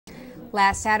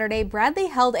Last Saturday, Bradley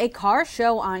held a car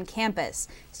show on campus.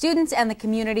 Students and the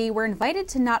community were invited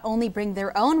to not only bring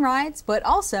their own rides, but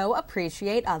also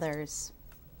appreciate others.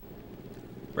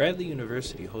 Bradley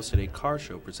University hosted a car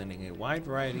show presenting a wide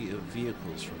variety of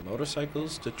vehicles from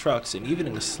motorcycles to trucks and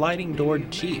even a sliding door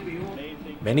Jeep.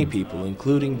 Many people,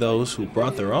 including those who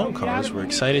brought their own cars, were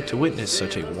excited to witness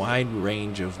such a wide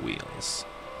range of wheels.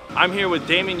 I'm here with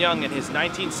Damon Young and his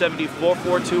 1970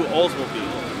 442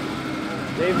 Oldsmobile.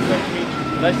 Dave, nice to meet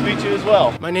you. Nice to meet you as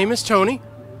well. My name is Tony.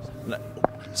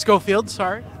 Schofield,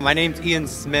 sorry. My name's Ian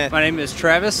Smith. My name is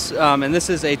Travis, and this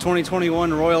is a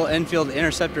 2021 Royal Enfield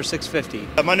Interceptor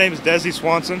 650. My name is Desi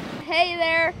Swanson. Hey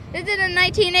there, this is a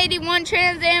 1981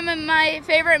 Trans Am, and my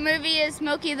favorite movie is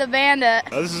Smokey the Bandit.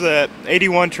 This is a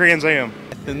 81 Trans Am.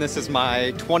 And this is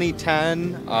my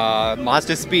 2010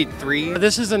 Mazda Speed 3.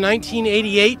 This is a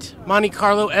 1988 Monte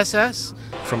Carlo SS.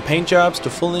 From paint jobs to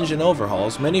full engine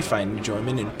overhauls, many find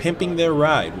enjoyment in pimping their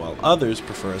ride, while others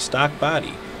prefer a stock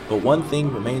body. But one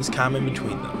thing remains common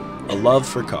between them: a love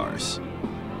for cars.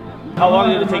 How long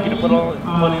did it take you to put in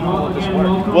all of this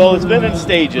work? Well, it's been in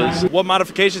stages. What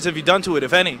modifications have you done to it,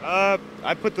 if any?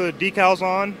 I put the decals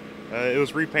on. It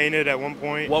was repainted at one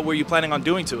point. What were you planning on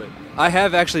doing to it? I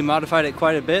have actually modified it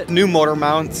quite a bit. New motor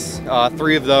mounts,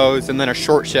 3 of those, and then a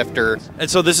short shifter.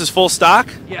 And so this is full stock?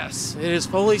 Yes, it is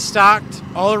fully stocked,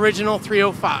 all original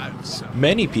 305s.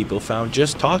 Many people found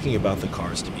just talking about the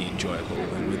cars to be enjoyable,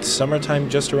 and with summertime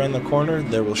just around the corner,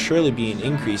 there will surely be an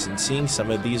increase in seeing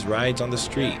some of these rides on the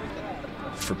street.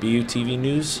 For BUTV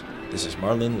News, this is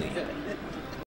Marlon Lee.